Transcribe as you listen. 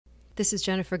This is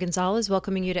Jennifer Gonzalez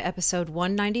welcoming you to episode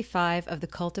 195 of the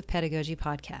Cult of Pedagogy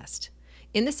podcast.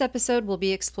 In this episode, we'll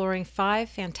be exploring 5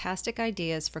 fantastic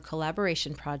ideas for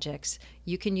collaboration projects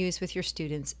you can use with your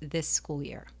students this school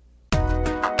year.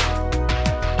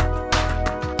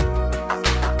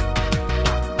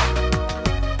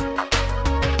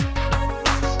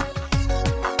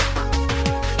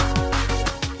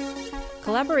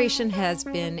 Collaboration has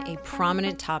been a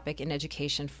prominent topic in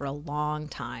education for a long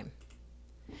time.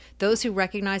 Those who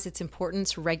recognize its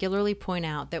importance regularly point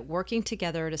out that working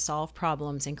together to solve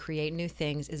problems and create new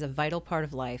things is a vital part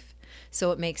of life,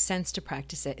 so it makes sense to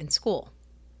practice it in school.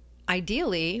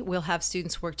 Ideally, we'll have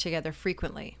students work together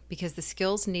frequently because the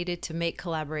skills needed to make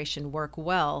collaboration work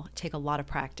well take a lot of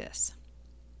practice.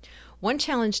 One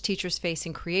challenge teachers face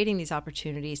in creating these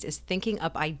opportunities is thinking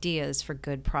up ideas for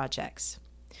good projects.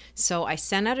 So I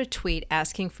sent out a tweet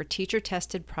asking for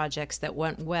teacher-tested projects that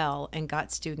went well and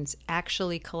got students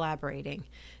actually collaborating,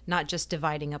 not just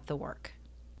dividing up the work.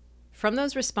 From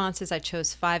those responses, I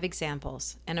chose 5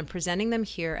 examples, and I'm presenting them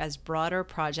here as broader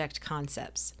project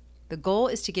concepts. The goal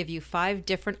is to give you 5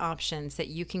 different options that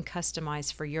you can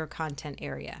customize for your content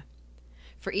area.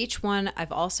 For each one,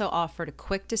 I've also offered a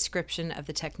quick description of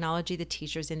the technology the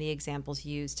teachers in the examples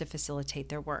use to facilitate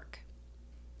their work.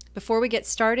 Before we get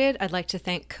started, I'd like to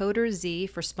thank CoderZ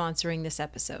for sponsoring this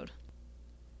episode.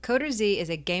 CoderZ is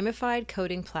a gamified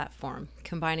coding platform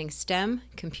combining STEM,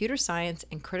 computer science,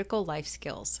 and critical life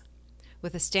skills.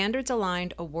 With a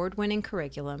standards-aligned, award-winning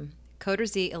curriculum,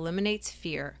 CoderZ eliminates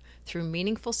fear through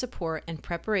meaningful support and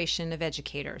preparation of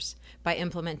educators by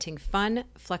implementing fun,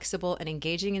 flexible, and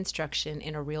engaging instruction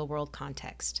in a real-world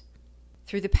context.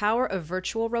 Through the power of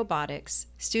virtual robotics,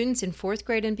 students in 4th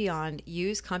grade and beyond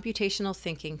use computational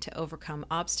thinking to overcome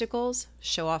obstacles,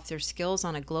 show off their skills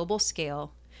on a global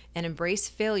scale, and embrace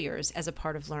failures as a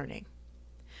part of learning.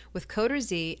 With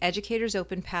CoderZ, educators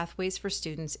open pathways for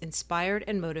students inspired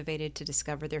and motivated to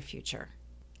discover their future.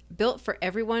 Built for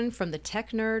everyone from the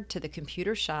tech nerd to the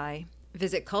computer shy,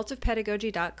 visit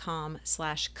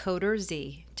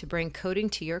cultofpedagogy.com/CoderZ to bring coding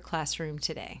to your classroom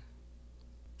today.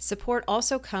 Support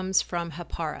also comes from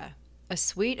Hapara, a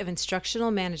suite of instructional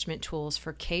management tools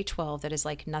for K-12 that is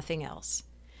like nothing else.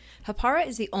 Hapara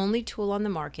is the only tool on the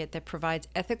market that provides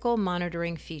ethical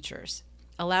monitoring features,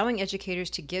 allowing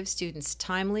educators to give students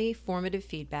timely, formative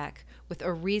feedback with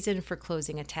a reason for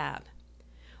closing a tab.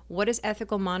 What is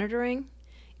ethical monitoring?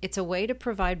 It's a way to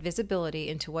provide visibility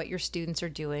into what your students are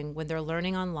doing when they're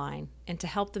learning online and to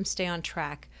help them stay on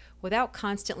track without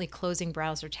constantly closing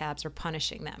browser tabs or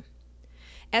punishing them.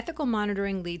 Ethical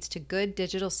monitoring leads to good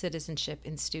digital citizenship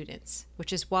in students,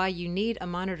 which is why you need a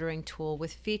monitoring tool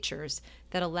with features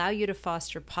that allow you to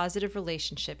foster positive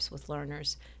relationships with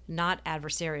learners, not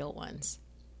adversarial ones.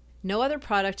 No other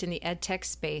product in the EdTech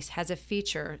space has a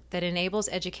feature that enables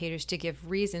educators to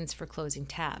give reasons for closing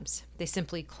tabs. They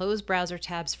simply close browser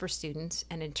tabs for students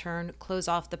and in turn close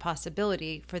off the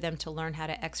possibility for them to learn how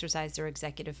to exercise their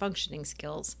executive functioning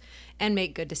skills and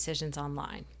make good decisions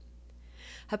online.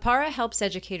 Hapara helps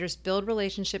educators build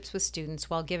relationships with students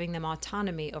while giving them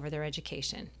autonomy over their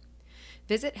education.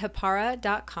 Visit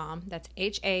hapara.com, that's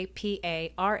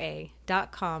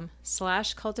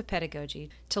HAPARA.com/cultofpedagogy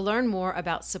to learn more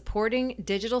about supporting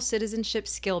digital citizenship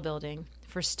skill building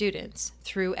for students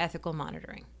through ethical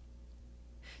monitoring.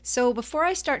 So before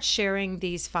I start sharing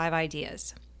these 5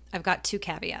 ideas, I've got 2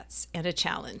 caveats and a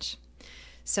challenge.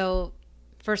 So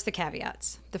first, the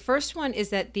caveats. The first one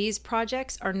is that these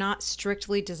projects are not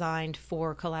strictly designed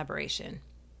for collaboration.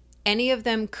 Any of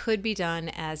them could be done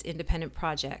as independent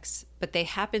projects, but they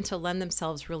happen to lend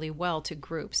themselves really well to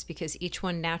groups because each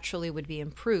one naturally would be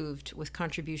improved with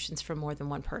contributions from more than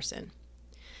one person.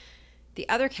 The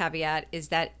other caveat is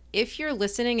that if you're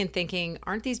listening and thinking,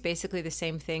 aren't these basically the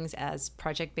same things as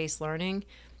project-based learning?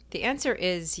 The answer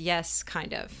is yes,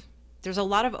 kind of. There's a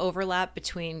lot of overlap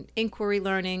between inquiry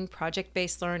learning,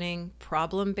 project-based learning,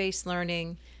 problem-based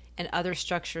learning, and other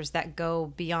structures that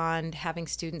go beyond having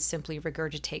students simply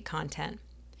regurgitate content.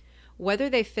 Whether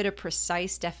they fit a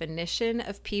precise definition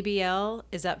of PBL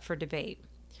is up for debate.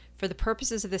 For the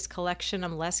purposes of this collection,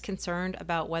 I'm less concerned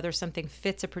about whether something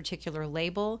fits a particular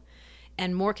label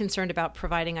and more concerned about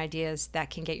providing ideas that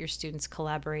can get your students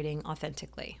collaborating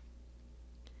authentically.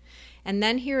 And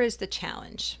then here is the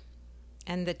challenge.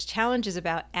 And the challenge is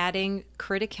about adding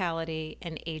criticality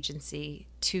and agency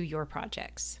to your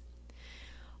projects.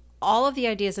 All of the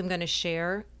ideas I'm going to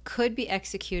share could be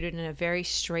executed in a very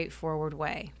straightforward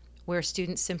way, where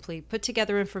students simply put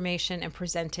together information and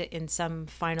present it in some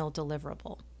final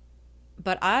deliverable.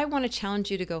 But I want to challenge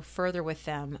you to go further with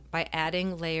them by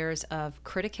adding layers of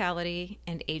criticality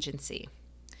and agency.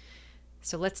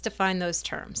 So let's define those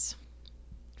terms.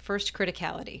 First,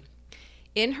 criticality.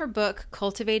 In her book,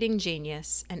 Cultivating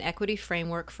Genius, an Equity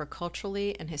Framework for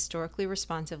Culturally and Historically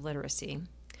Responsive Literacy,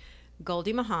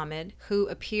 Goldie Muhammad, who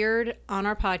appeared on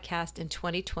our podcast in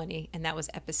 2020, and that was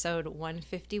episode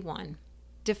 151,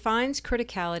 defines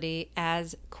criticality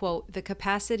as, quote, the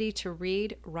capacity to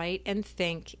read, write, and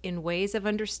think in ways of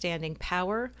understanding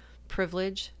power,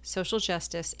 privilege, social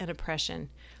justice, and oppression,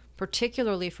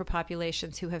 particularly for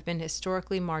populations who have been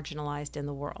historically marginalized in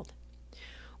the world.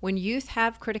 When youth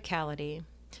have criticality,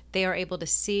 they are able to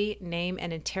see, name,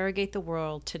 and interrogate the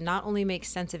world to not only make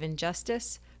sense of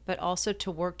injustice, but also to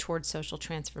work towards social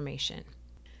transformation.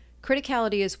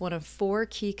 Criticality is one of 4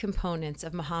 key components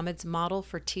of Muhammad's model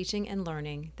for teaching and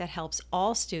learning that helps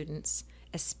all students,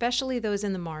 especially those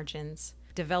in the margins,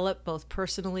 develop both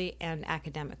personally and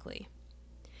academically.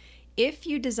 If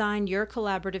you design your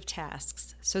collaborative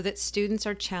tasks so that students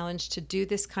are challenged to do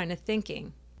this kind of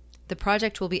thinking, the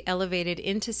project will be elevated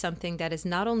into something that is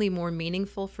not only more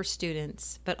meaningful for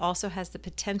students, but also has the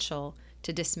potential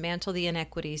to dismantle the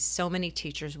inequities so many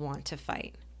teachers want to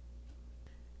fight.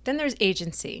 Then there's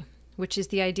agency, which is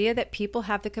the idea that people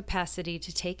have the capacity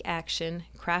to take action,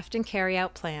 craft and carry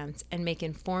out plans, and make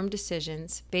informed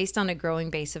decisions based on a growing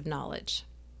base of knowledge.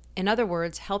 In other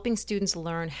words, helping students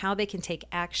learn how they can take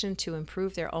action to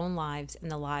improve their own lives and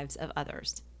the lives of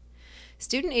others.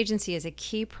 Student agency is a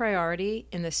key priority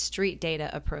in the street data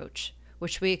approach,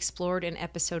 which we explored in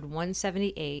episode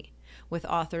 178 with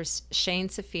authors Shane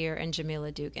Saphir and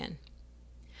Jamila Dugan.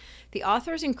 The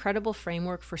author's incredible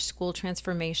framework for school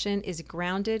transformation is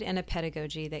grounded in a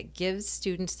pedagogy that gives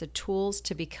students the tools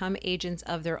to become agents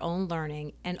of their own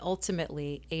learning and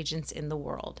ultimately agents in the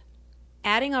world.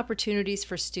 Adding opportunities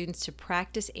for students to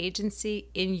practice agency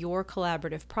in your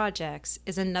collaborative projects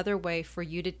is another way for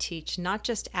you to teach not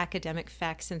just academic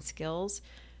facts and skills,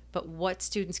 but what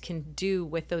students can do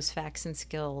with those facts and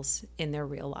skills in their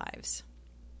real lives.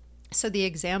 So the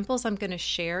examples I'm going to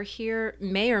share here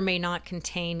may or may not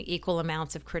contain equal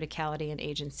amounts of criticality and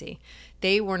agency.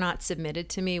 They were not submitted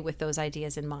to me with those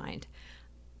ideas in mind.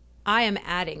 I am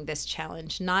adding this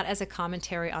challenge not as a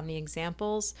commentary on the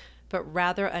examples, but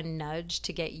rather a nudge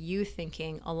to get you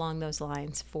thinking along those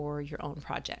lines for your own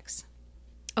projects.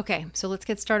 Okay, so let's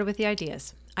get started with the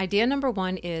ideas. Idea number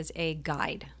 1 is a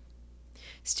guide.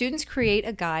 Students create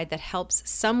a guide that helps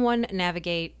someone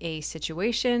navigate a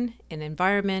situation, an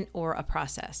environment, or a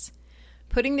process.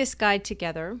 Putting this guide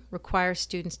together requires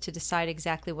students to decide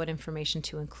exactly what information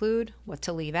to include, what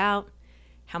to leave out,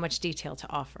 how much detail to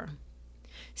offer.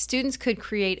 Students could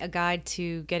create a guide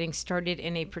to getting started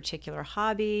in a particular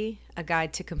hobby, a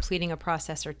guide to completing a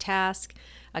process or task,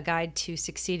 a guide to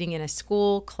succeeding in a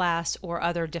school, class, or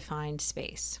other defined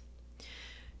space.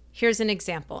 Here's an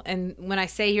example. And when I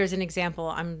say here's an example,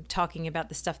 I'm talking about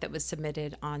the stuff that was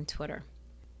submitted on Twitter.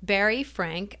 Barry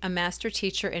Frank, a master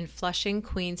teacher in Flushing,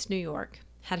 Queens, New York,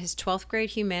 had his 12th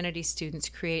grade humanities students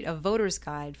create a voter's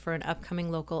guide for an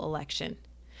upcoming local election.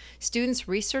 Students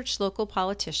researched local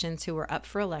politicians who were up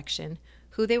for election,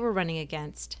 who they were running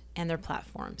against, and their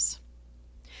platforms.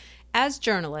 As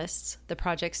journalists, the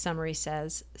project summary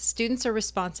says, students are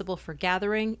responsible for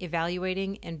gathering,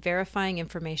 evaluating, and verifying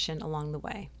information along the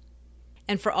way.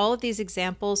 And for all of these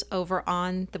examples over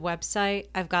on the website,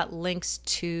 I've got links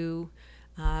to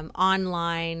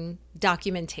online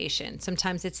documentation.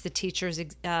 Sometimes it's the teacher's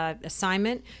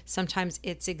assignment. Sometimes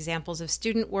it's examples of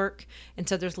student work. And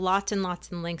so there's lots and lots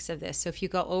of links of this. So if you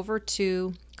go over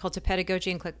to Cult of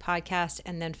Pedagogy and click podcast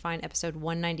and then find episode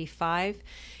 195,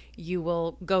 you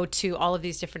will go to all of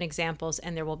these different examples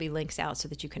and there will be links out so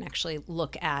that you can actually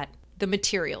look at the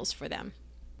materials for them.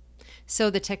 So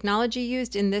the technology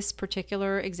used in this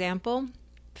particular example,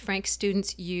 Frank's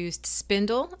students used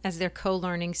Spindle as their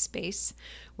co-learning space,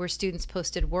 where students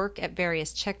posted work at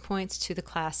various checkpoints to the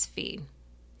class feed.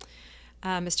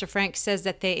 Mr. Frank says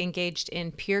that they engaged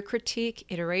in peer critique,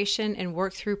 iteration, and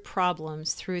worked through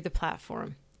problems through the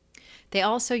platform. They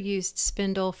also used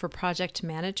Spindle for project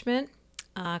management,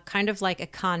 kind of like a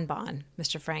Kanban,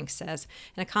 Mr. Frank says.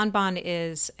 And a Kanban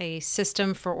is a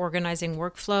system for organizing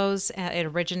workflows. It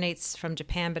originates from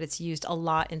Japan, but it's used a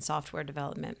lot in software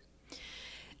development.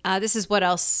 This is what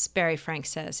else Barry Frank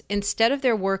says. Instead of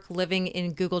their work living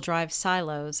in Google Drive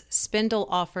silos, Spindle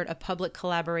offered a public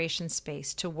collaboration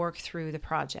space to work through the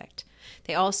project.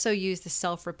 They also use the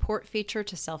self-report feature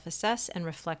to self-assess and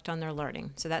reflect on their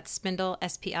learning. So that's Spindle,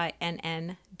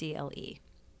 Spinnndle.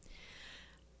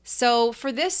 So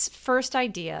for this first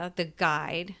idea, the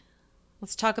guide,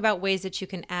 let's talk about ways that you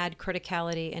can add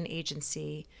criticality and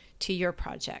agency to your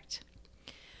project.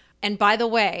 And by the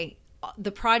way,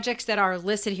 the projects that are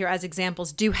listed here as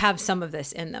examples do have some of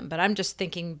this in them, but I'm just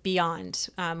thinking beyond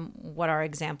what our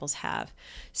examples have.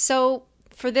 So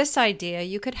for this idea,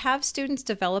 you could have students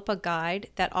develop a guide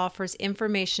that offers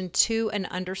information to an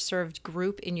underserved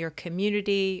group in your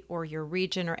community or your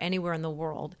region or anywhere in the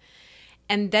world,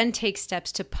 and then take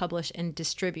steps to publish and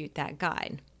distribute that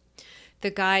guide.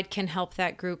 The guide can help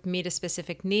that group meet a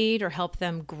specific need or help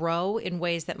them grow in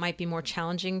ways that might be more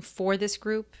challenging for this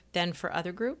group than for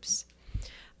other groups.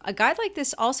 A guide like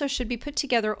this also should be put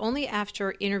together only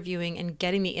after interviewing and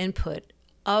getting the input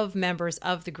of members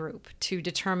of the group to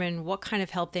determine what kind of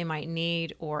help they might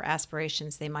need or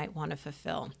aspirations they might want to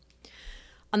fulfill.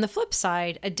 On the flip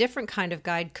side, a different kind of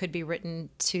guide could be written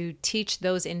to teach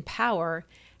those in power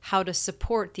how to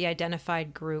support the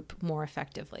identified group more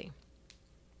effectively.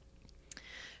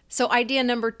 So idea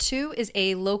number 2 is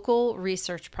a local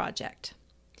research project.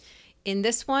 In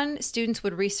this one, students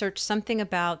would research something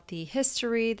about the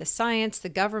history, the science, the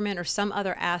government, or some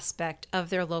other aspect of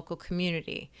their local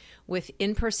community, with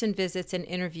in-person visits and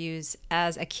interviews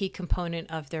as a key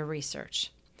component of their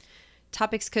research.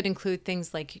 Topics could include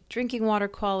things like drinking water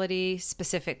quality,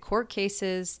 specific court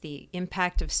cases, the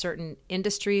impact of certain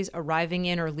industries arriving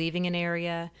in or leaving an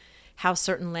area, how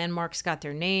certain landmarks got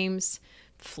their names,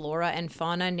 flora and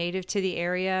fauna native to the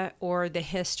area, or the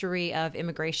history of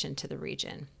immigration to the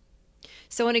region.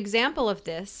 So an example of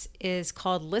this is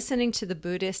called Listening to the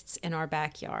Buddhists in Our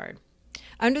Backyard.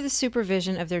 Under the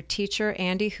supervision of their teacher,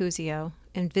 Andy Huzio,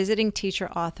 and visiting teacher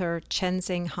author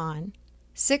Chenzing Han,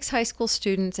 6 high school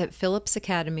students at Phillips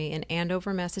Academy in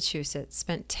Andover, Massachusetts,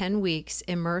 spent 10 weeks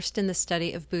immersed in the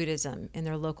study of Buddhism in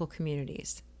their local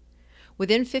communities.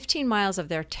 Within 15 miles of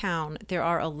their town, there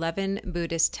are 11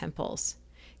 Buddhist temples: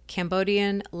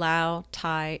 Cambodian, Lao,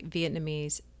 Thai,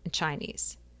 Vietnamese, and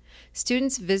Chinese.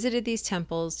 Students visited these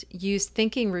temples, used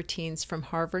thinking routines from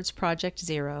Harvard's Project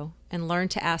Zero, and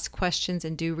learned to ask questions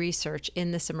and do research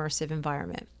in this immersive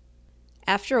environment.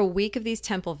 After a week of these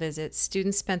temple visits,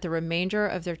 students spent the remainder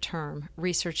of their term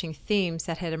researching themes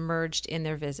that had emerged in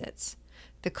their visits: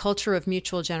 the culture of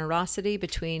mutual generosity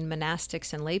between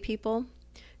monastics and lay people,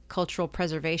 cultural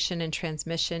preservation and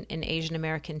transmission in Asian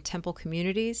American temple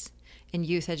communities, and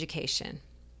youth education.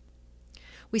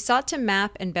 We sought to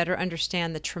map and better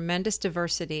understand the tremendous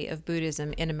diversity of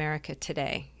Buddhism in America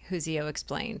today, Huzio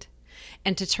explained,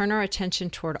 and to turn our attention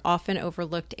toward often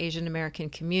overlooked Asian American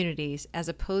communities as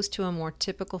opposed to a more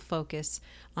typical focus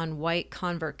on white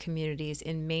convert communities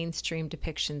in mainstream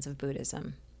depictions of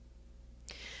Buddhism.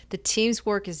 The team's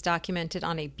work is documented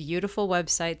on a beautiful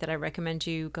website that I recommend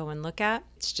you go and look at.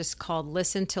 It's just called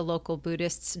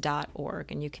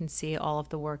listenToLocalBuddhists.org, and you can see all of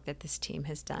the work that this team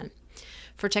has done.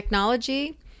 For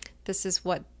technology, this is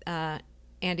what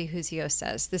Andy Huzio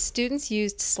says. The students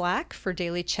used Slack for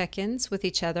daily check-ins with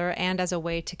each other and as a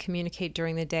way to communicate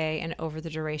during the day and over the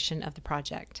duration of the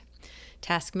project.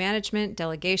 Task management,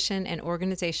 delegation, and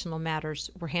organizational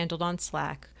matters were handled on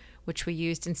Slack, which we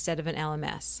used instead of an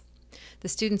LMS. The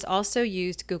students also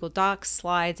used Google Docs,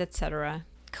 slides, etc.,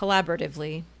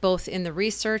 collaboratively, both in the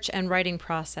research and writing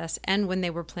process and when they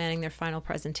were planning their final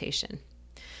presentation.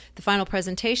 The final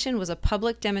presentation was a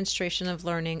public demonstration of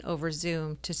learning over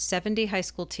Zoom to 70 high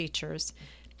school teachers,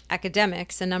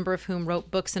 academics, a number of whom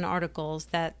wrote books and articles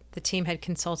that the team had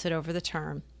consulted over the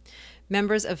term,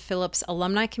 members of Phillips'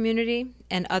 alumni community,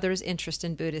 and others interested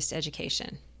in Buddhist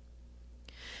education.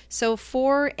 So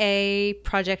for a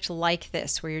project like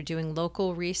this, where you're doing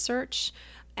local research,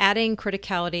 adding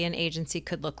criticality and agency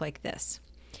could look like this.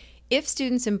 If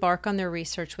students embark on their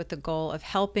research with the goal of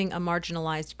helping a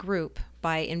marginalized group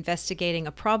by investigating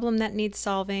a problem that needs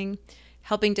solving,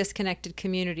 helping disconnected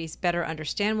communities better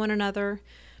understand one another,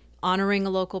 honoring a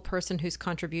local person whose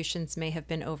contributions may have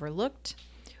been overlooked,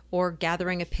 or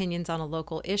gathering opinions on a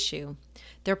local issue,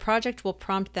 their project will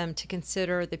prompt them to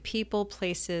consider the people,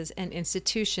 places, and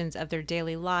institutions of their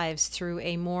daily lives through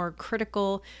a more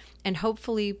critical and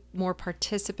hopefully more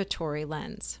participatory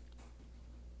lens.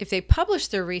 If they publish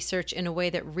their research in a way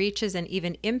that reaches and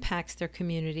even impacts their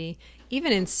community,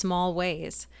 even in small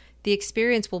ways, the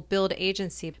experience will build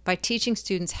agency by teaching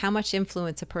students how much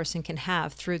influence a person can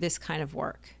have through this kind of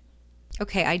work.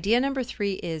 Okay, idea number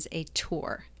 3 is a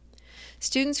tour.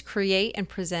 Students create and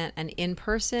present an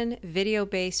in-person,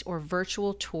 video-based, or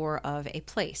virtual tour of a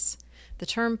place. The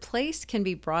term place can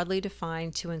be broadly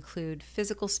defined to include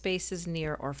physical spaces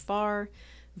near or far,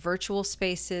 virtual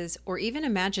spaces, or even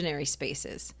imaginary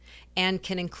spaces, and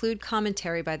can include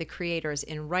commentary by the creators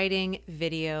in writing,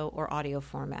 video, or audio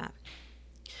format.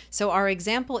 So our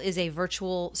example is a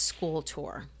virtual school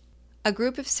tour. A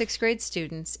group of sixth grade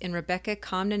students in Rebecca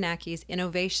Komnenaki's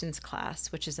Innovations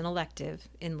class, which is an elective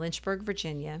in Lynchburg,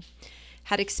 Virginia,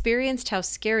 had experienced how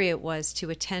scary it was to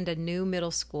attend a new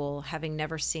middle school having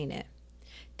never seen it.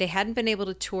 They hadn't been able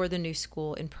to tour the new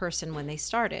school in person when they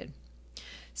started.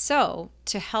 So,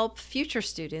 to help future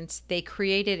students, they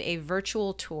created a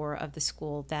virtual tour of the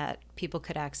school that people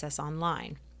could access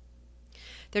online.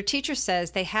 Their teacher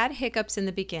says they had hiccups in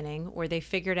the beginning where they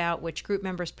figured out which group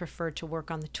members preferred to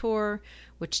work on the tour,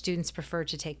 which students preferred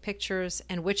to take pictures,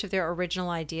 and which of their original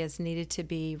ideas needed to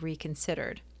be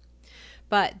reconsidered.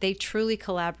 But they truly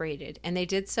collaborated, and they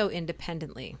did so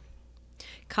independently.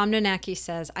 Komnenaki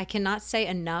says, "I cannot say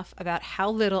enough about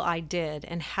how little I did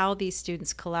and how these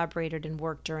students collaborated and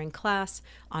worked during class,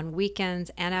 on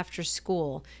weekends, and after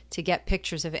school to get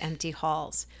pictures of empty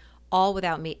halls, all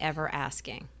without me ever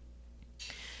asking."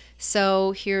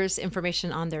 So here's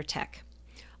information on their tech.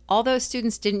 Although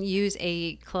students didn't use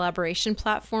a collaboration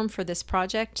platform for this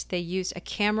project, they used a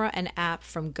camera and app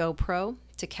from GoPro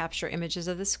to capture images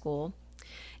of the school.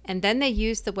 And then they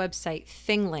used the website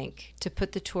ThingLink to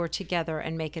put the tour together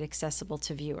and make it accessible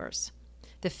to viewers.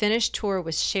 The finished tour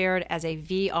was shared as a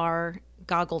VR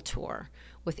goggle tour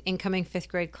with incoming fifth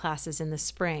grade classes in the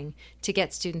spring to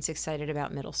get students excited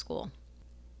about middle school.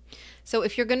 So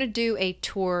if you're going to do a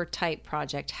tour type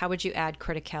project, how would you add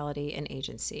criticality and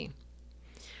agency?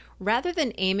 Rather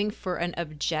than aiming for an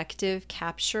objective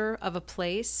capture of a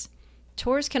place,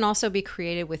 tours can also be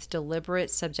created with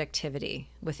deliberate subjectivity,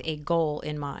 with a goal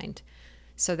in mind.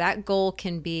 So that goal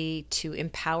can be to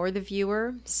empower the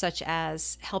viewer, such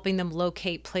as helping them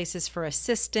locate places for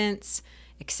assistance,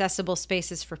 accessible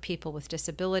spaces for people with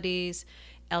disabilities,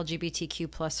 LGBTQ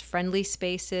plus friendly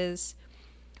spaces,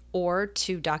 or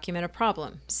to document a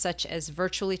problem, such as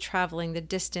virtually traveling the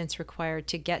distance required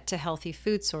to get to healthy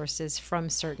food sources from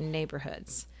certain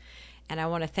neighborhoods. And I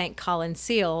want to thank Colin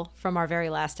Seal from our very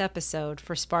last episode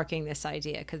for sparking this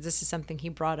idea, because this is something he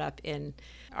brought up in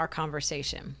our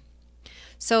conversation.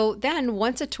 So then,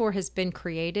 once a tour has been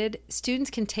created, students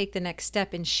can take the next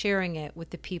step in sharing it with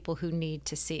the people who need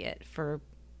to see it for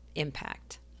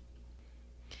impact.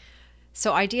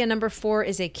 So idea number 4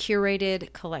 is a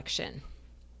curated collection.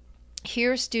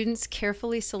 Here, students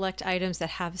carefully select items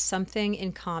that have something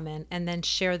in common and then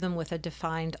share them with a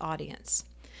defined audience.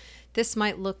 This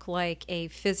might look like a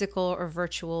physical or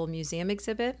virtual museum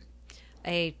exhibit,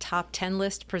 a top 10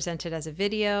 list presented as a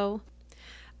video,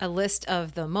 a list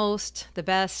of the most, the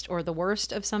best, or the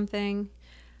worst of something,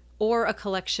 or a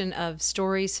collection of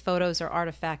stories, photos, or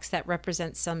artifacts that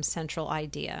represent some central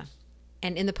idea.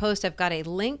 And in the post, I've got a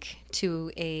link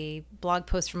to a blog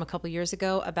post from a couple years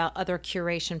ago about other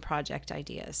curation project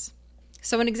ideas.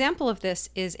 So an example of this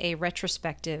is a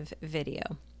retrospective video.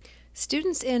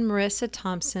 Students in Marissa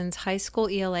Thompson's high school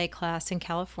ELA class in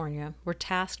California were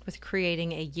tasked with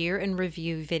creating a year in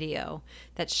review video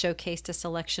that showcased a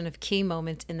selection of key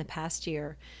moments in the past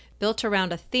year, built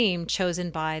around a theme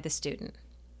chosen by the student.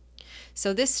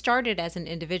 So this started as an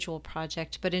individual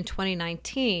project, but in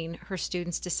 2019, her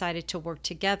students decided to work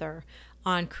together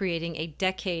on creating a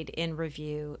decade in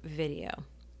review video.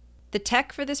 The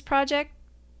tech for this project,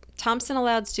 Thompson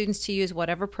allowed students to use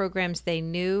whatever programs they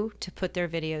knew to put their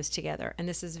videos together. And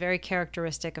this is very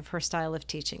characteristic of her style of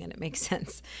teaching, and it makes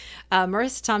sense.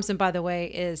 Marissa Thompson, by the way,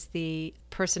 is the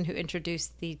person who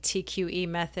introduced the TQE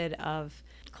method of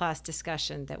class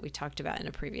discussion that we talked about in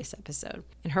a previous episode.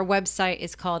 And her website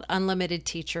is called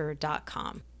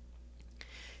unlimitedteacher.com.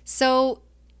 So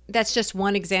that's just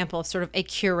one example of sort of a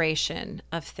curation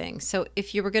of things. So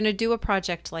if you were going to do a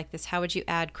project like this, how would you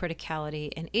add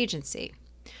criticality and agency?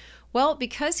 Well,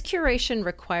 because curation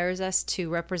requires us to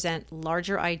represent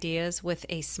larger ideas with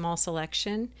a small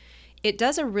selection, it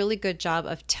does a really good job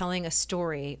of telling a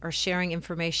story or sharing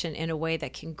information in a way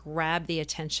that can grab the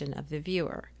attention of the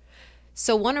viewer.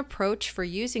 So one approach for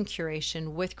using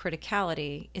curation with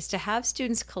criticality is to have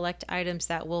students collect items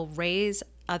that will raise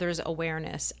others'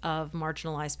 awareness of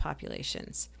marginalized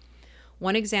populations.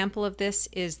 One example of this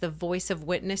is the Voice of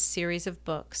Witness series of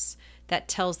books that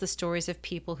tells the stories of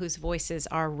people whose voices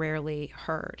are rarely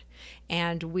heard.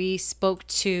 And we spoke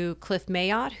to Cliff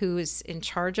Mayotte, who is in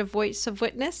charge of Voice of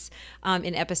Witness,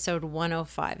 in episode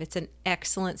 105. It's an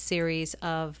excellent series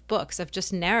of books, of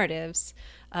just narratives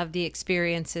of the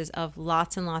experiences of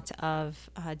lots and lots of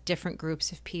different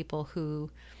groups of people who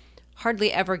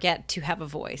hardly ever get to have a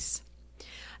voice.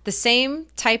 The same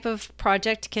type of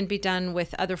project can be done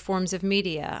with other forms of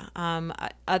media.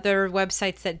 Other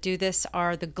websites that do this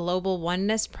are the Global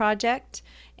Oneness Project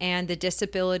and the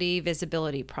Disability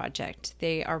Visibility Project.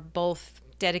 They are both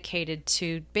dedicated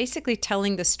to basically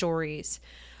telling the stories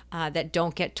that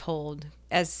don't get told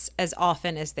as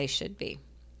often as they should be.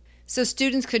 So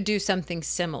students could do something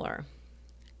similar.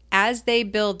 As they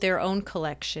build their own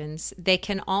collections, they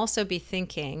can also be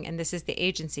thinking, and this is the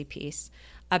agency piece,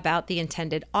 about the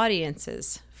intended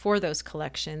audiences for those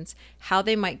collections, how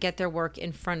they might get their work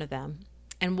in front of them,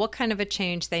 and what kind of a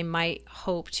change they might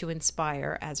hope to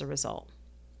inspire as a result.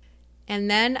 And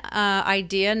then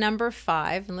idea number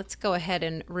 5, and let's go ahead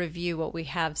and review what we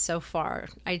have so far.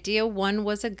 Idea 1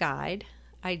 was a guide.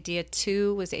 Idea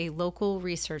 2 was a local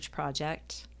research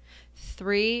project.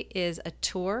 3 is a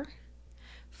tour.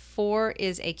 4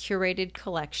 is a curated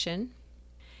collection.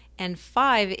 And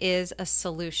 5 is a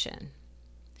solution.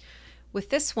 With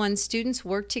this one, students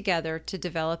work together to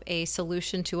develop a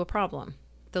solution to a problem.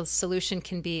 The solution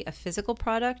can be a physical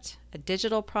product, a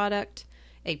digital product,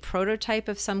 a prototype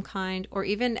of some kind, or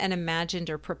even an imagined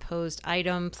or proposed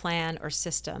item, plan, or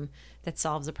system that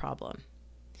solves a problem.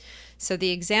 So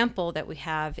the example that we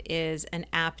have is an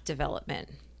app development.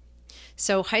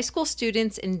 So high school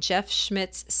students in Jeff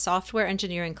Schmidt's software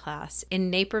engineering class in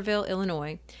Naperville,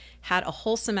 Illinois, had a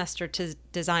whole semester to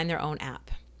design their own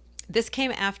app. This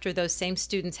came after those same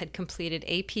students had completed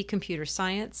AP Computer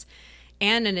Science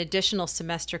and an additional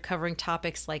semester covering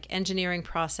topics like engineering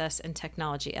process and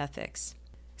technology ethics.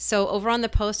 So over on the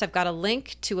post, I've got a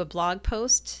link to a blog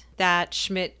post that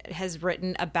Schmidt has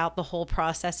written about the whole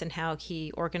process and how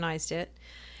he organized it.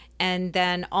 And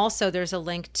then also there's a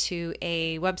link to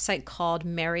a website called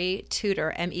Merry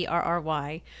Tutor,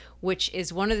 MERRY, which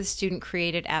is one of the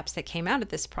student-created apps that came out of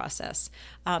this process.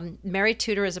 Merry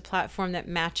Tutor is a platform that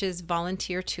matches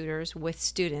volunteer tutors with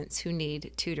students who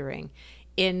need tutoring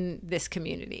in this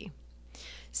community.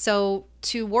 So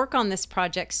to work on this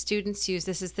project, students use,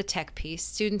 this is the tech piece,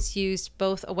 students used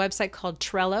both a website called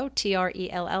Trello,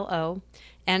 Trello,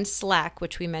 and Slack,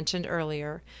 which we mentioned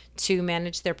earlier, to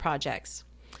manage their projects.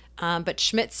 But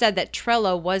Schmidt said that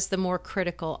Trello was the more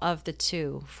critical of the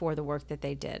two for the work that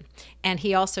they did. And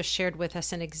he also shared with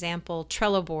us an example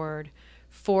Trello board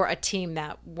for a team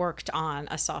that worked on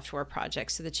a software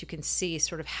project so that you can see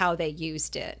sort of how they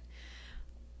used it.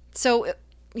 So,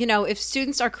 you know, if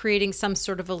students are creating some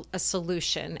sort of a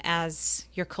solution as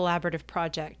your collaborative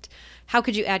project, how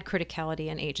could you add criticality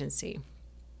and agency?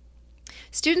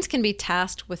 Students can be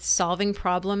tasked with solving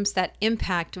problems that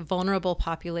impact vulnerable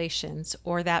populations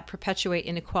or that perpetuate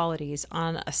inequalities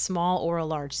on a small or a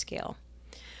large scale.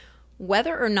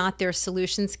 Whether or not their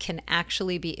solutions can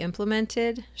actually be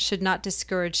implemented should not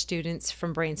discourage students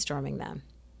from brainstorming them.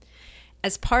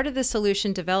 As part of the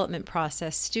solution development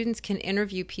process, students can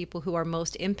interview people who are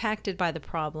most impacted by the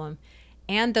problem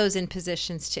and those in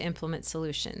positions to implement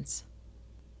solutions.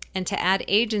 And to add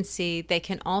agency, they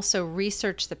can also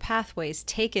research the pathways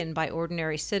taken by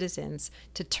ordinary citizens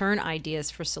to turn ideas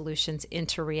for solutions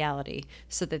into reality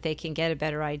so that they can get a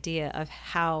better idea of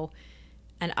how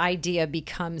an idea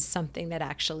becomes something that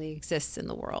actually exists in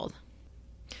the world.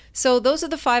 So those are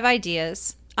the 5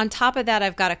 ideas. On top of that,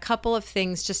 I've got a couple of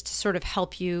things just to sort of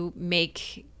help you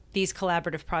make these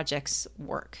collaborative projects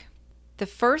work. The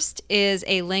first is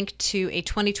a link to a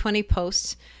 2020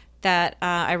 post that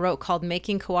I wrote called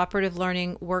Making Cooperative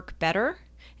Learning Work Better.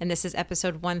 And this is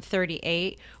episode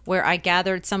 138, where I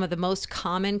gathered some of the most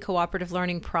common cooperative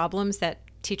learning problems that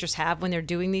teachers have when they're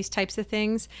doing these types of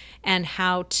things and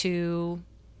how to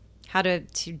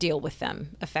deal with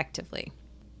them effectively.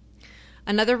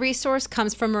 Another resource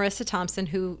comes from Marissa Thompson,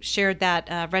 who shared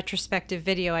that retrospective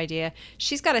video idea.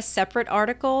 She's got a separate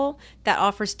article that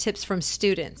offers tips from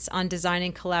students on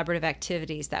designing collaborative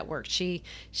activities that work. She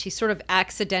sort of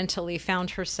accidentally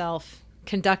found herself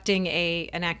conducting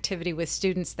an activity with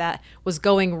students that was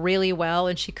going really well,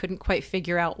 and she couldn't quite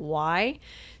figure out why.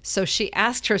 So she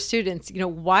asked her students,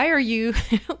 why are you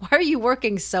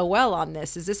working so well on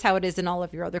this? Is this how it is in all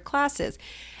of your other classes?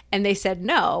 And they said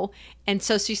no. And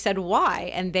so she said, why?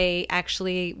 And they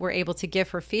actually were able to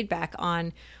give her feedback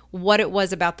on what it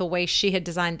was about the way she had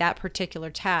designed that particular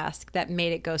task that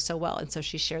made it go so well. And so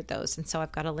she shared those. And so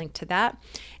I've got a link to that.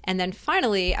 And then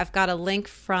finally, I've got a link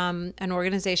from an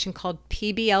organization called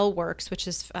PBL Works, which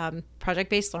is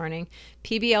project-based learning.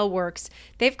 PBL Works,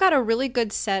 they've got a really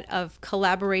good set of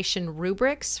collaboration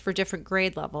rubrics for different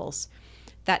grade levels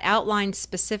that outline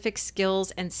specific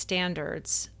skills and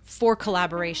standards for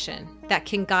collaboration that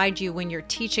can guide you when you're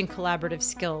teaching collaborative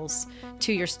skills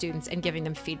to your students and giving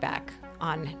them feedback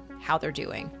on how they're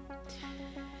doing.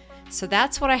 So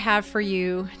that's what I have for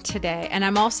you today. And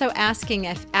I'm also asking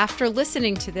if after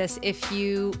listening to this, if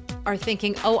you are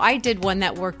thinking, oh, I did one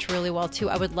that worked really well too,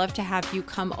 I would love to have you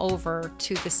come over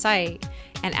to the site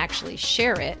and actually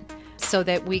share it so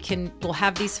that we'll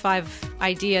have these 5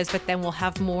 ideas, but then we'll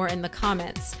have more in the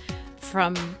comments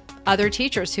from other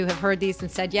teachers who have heard these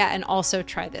and said, yeah, and also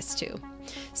try this too.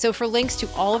 So for links to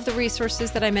all of the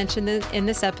resources that I mentioned in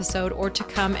this episode, or to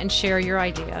come and share your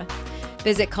idea,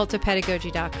 visit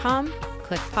cultofpedagogy.com,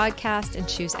 click podcast, and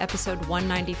choose episode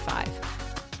 195.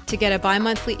 To get a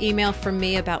bi-monthly email from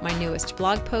me about my newest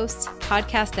blog posts,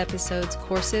 podcast episodes,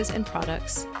 courses, and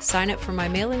products, sign up for my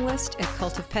mailing list at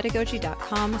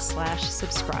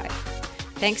cultofpedagogy.com/subscribe.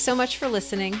 Thanks so much for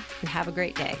listening, and have a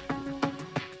great day.